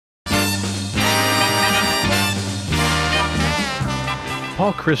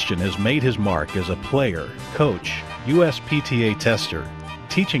Paul Christian has made his mark as a player, coach, USPTA tester,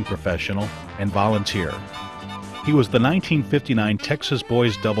 teaching professional, and volunteer. He was the 1959 Texas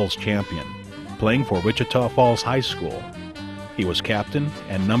Boys Doubles champion, playing for Wichita Falls High School. He was captain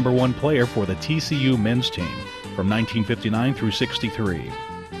and #1 player for the TCU men's team from 1959 through 63.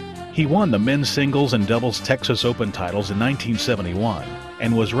 He won the men's singles and doubles Texas Open titles in 1971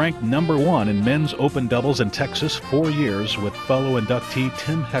 and was ranked #1 in men's open doubles in Texas 4 years with fellow inductee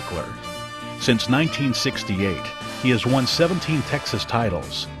Tim Heckler. Since 1968, he has won 17 Texas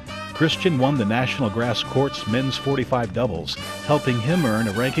titles. Christian won the National Grass Courts men's 45 doubles, helping him earn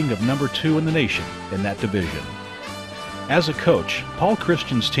a ranking of #2 in the nation in that division. As a coach, Paul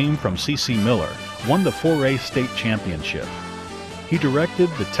Christian's team from C.C. Miller won the 4A state championship. He directed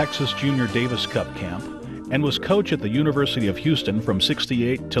the Texas Junior Davis Cup camp and was coach at the University of Houston from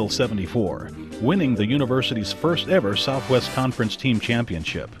 68 till 74, winning the university's first ever Southwest Conference team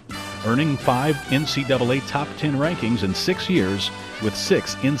championship, earning 5 NCAA top 10 rankings in 6 years with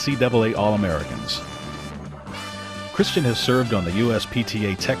 6 NCAA All-Americans. Christian has served on the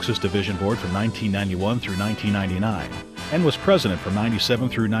USPTA Texas Division Board from 1991 through 1999 and was president from 97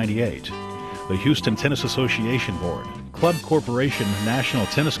 through 98. The Houston Tennis Association Board, Club Corporation National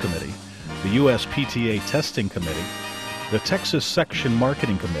Tennis Committee, the USPTA Testing Committee, the Texas Section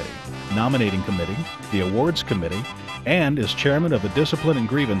Marketing Committee, Nominating Committee, the Awards Committee, and is chairman of the Discipline and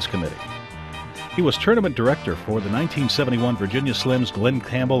Grievance Committee. He was tournament director for the 1971 Virginia Slims Glenn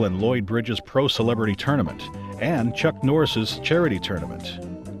Campbell and Lloyd Bridges Pro Celebrity Tournament and Chuck Norris's Charity Tournament.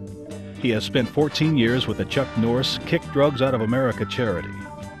 He has spent 14 years with the Chuck Norris Kick Drugs Out of America charity.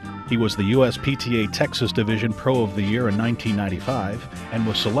 He was the USPTA Texas Division Pro of the Year in 1995 and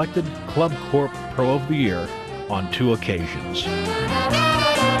was selected Club Corp Pro of the Year on 2 occasions.